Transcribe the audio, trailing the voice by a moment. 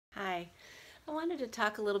I wanted to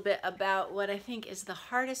talk a little bit about what I think is the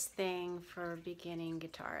hardest thing for beginning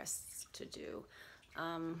guitarists to do.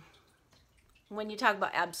 When you talk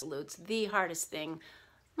about absolutes, the hardest thing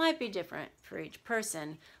might be different for each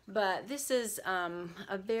person, but this is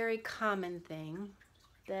a very common thing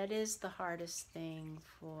that is the hardest thing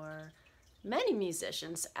for many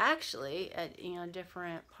musicians, actually, at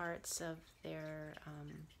different parts of their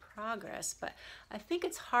progress. But I think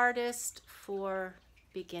it's hardest for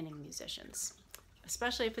beginning musicians,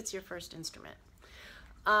 especially if it's your first instrument.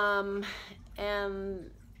 And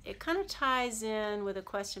it kind of ties in with a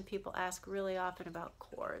question people ask really often about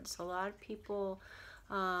chords. A lot of people,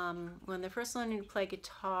 when they're first learning to play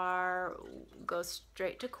guitar, go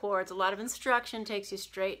straight to chords. A lot of instruction takes you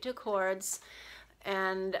straight to chords.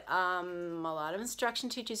 And a lot of instruction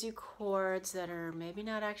teaches you chords that are maybe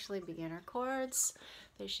not actually beginner chords.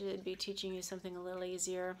 They should be teaching you something a little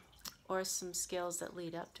easier, or some skills that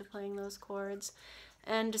lead up to playing those chords.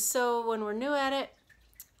 And so when we're new at it,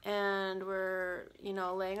 and we're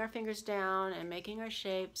laying our fingers down and making our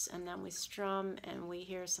shapes, and then we strum and we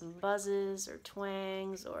hear some buzzes or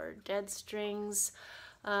twangs or dead strings,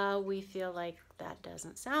 we feel like that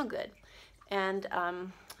doesn't sound good. And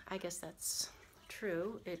I guess that's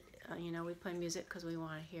true. We play music because we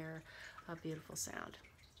want to hear a beautiful sound.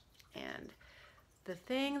 And the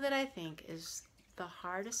thing that I think is the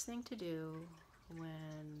hardest thing to do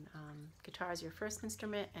when guitar is your first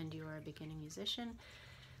instrument and you are a beginning musician,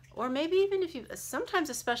 or maybe even if sometimes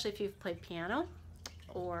especially if you've played piano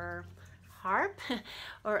or harp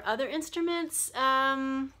or other instruments,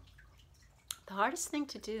 the hardest thing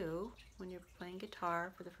to do when you're playing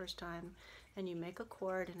guitar for the first time and you make a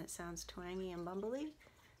chord and it sounds twangy and bumbly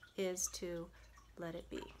is to let it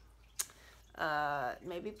be.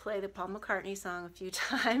 Maybe play the Paul McCartney song a few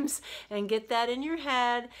times and get that in your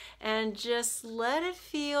head and just let it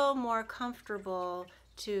feel more comfortable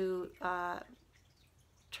to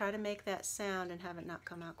try to make that sound and have it not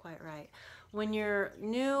come out quite right. When you're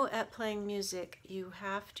new at playing music, you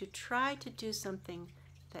have to try to do something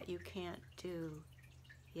that you can't do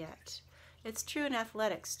yet. It's true in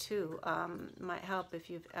athletics too. Might help if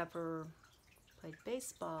you've ever played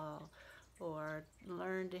baseball or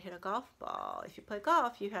learned to hit a golf ball. If you play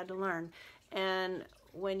golf, you had to learn. And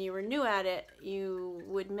when you were new at it, you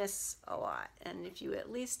would miss a lot. And if you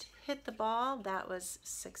at least hit the ball, that was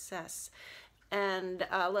success. And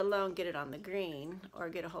let alone get it on the green or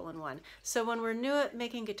get a hole-in-one. So when we're new at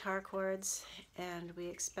making guitar chords and we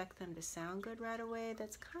expect them to sound good right away,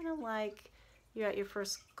 that's kind of like you're at your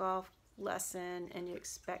first golf lesson and you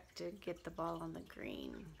expect to get the ball on the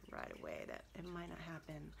green right away. That it might not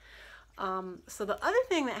happen. So the other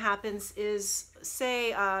thing that happens is, say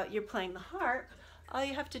you're playing the harp, all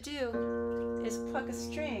you have to do is pluck a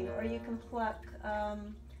string, or you can pluck a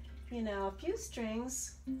few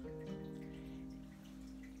strings.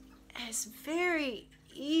 It's very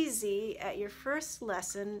easy at your first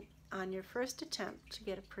lesson, on your first attempt, to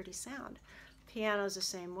get a pretty sound. Piano's the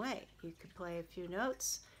same way. You could play a few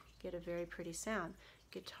notes, get a very pretty sound.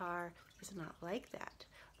 Guitar is not like that.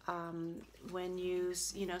 When you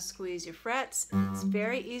squeeze your frets, it's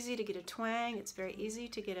very easy to get a twang. It's very easy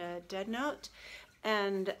to get a dead note.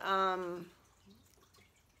 And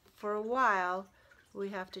for a while, we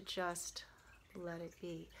have to just let it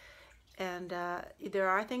be. And there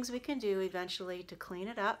are things we can do eventually to clean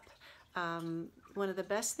it up. One of the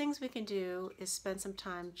best things we can do is spend some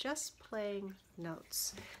time just playing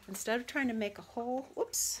notes. Instead of trying to make a whole,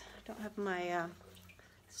 whoops, I don't have my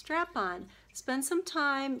strap on. Spend some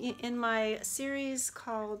time in my series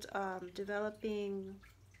called Developing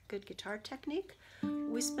Good Guitar Technique.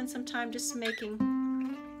 We spend some time just making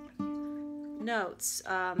notes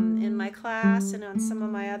in my class and on some of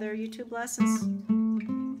my other YouTube lessons.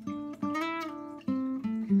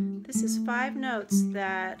 This is 5 notes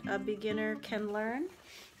that a beginner can learn,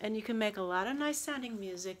 and you can make a lot of nice sounding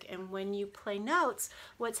music. And when you play notes,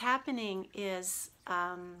 what's happening is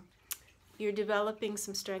you're developing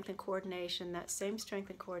some strength and coordination. That same strength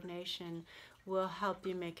and coordination will help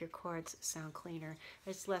you make your chords sound cleaner.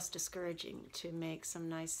 It's less discouraging to make some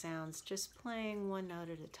nice sounds just playing one note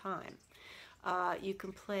at a time. You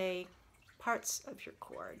can play parts of your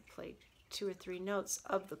chord, play 2 or 3 notes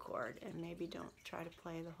of the chord, and maybe don't try to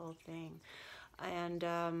play the whole thing.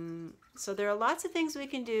 And so there are lots of things we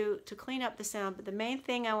can do to clean up the sound, but the main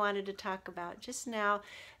thing I wanted to talk about just now,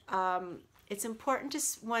 it's important to,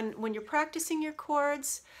 when you're practicing your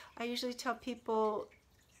chords, I usually tell people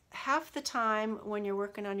half the time when you're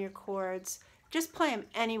working on your chords, just play them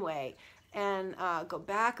anyway. and go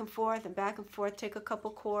back and forth and back and forth. Take a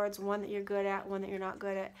couple chords, one that you're good at, one that you're not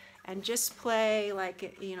good at, and just play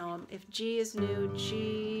like, you know, if G is new,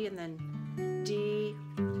 G, and then D.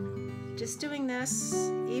 Just doing this,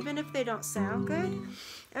 even if they don't sound good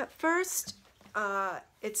at first,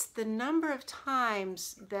 it's the number of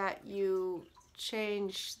times that you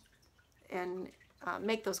change and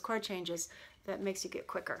make those chord changes that makes you get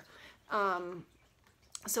quicker.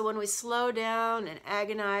 So when we slow down and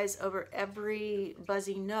agonize over every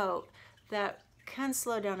buzzy note, that can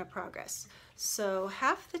slow down our progress. So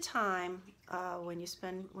half the time when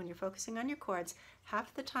you're focusing on your chords,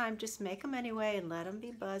 half the time just make them anyway and let them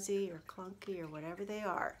be buzzy or clunky or whatever they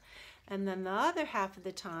are. And then the other half of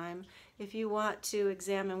the time, if you want to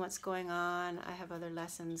examine what's going on, I have other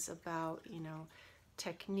lessons about, you know,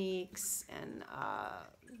 techniques, and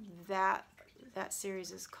that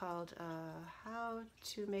series is called How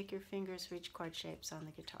to Make Your Fingers Reach Chord Shapes on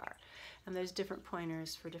the Guitar. And there's different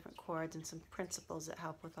pointers for different chords and some principles that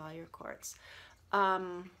help with all your chords.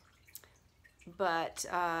 But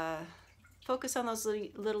focus on those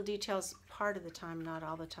little details part of the time, not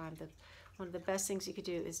all the time. One of the best things you could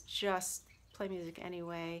do is just play music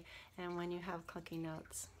anyway, and when you have clunky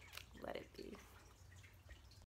notes, let it be.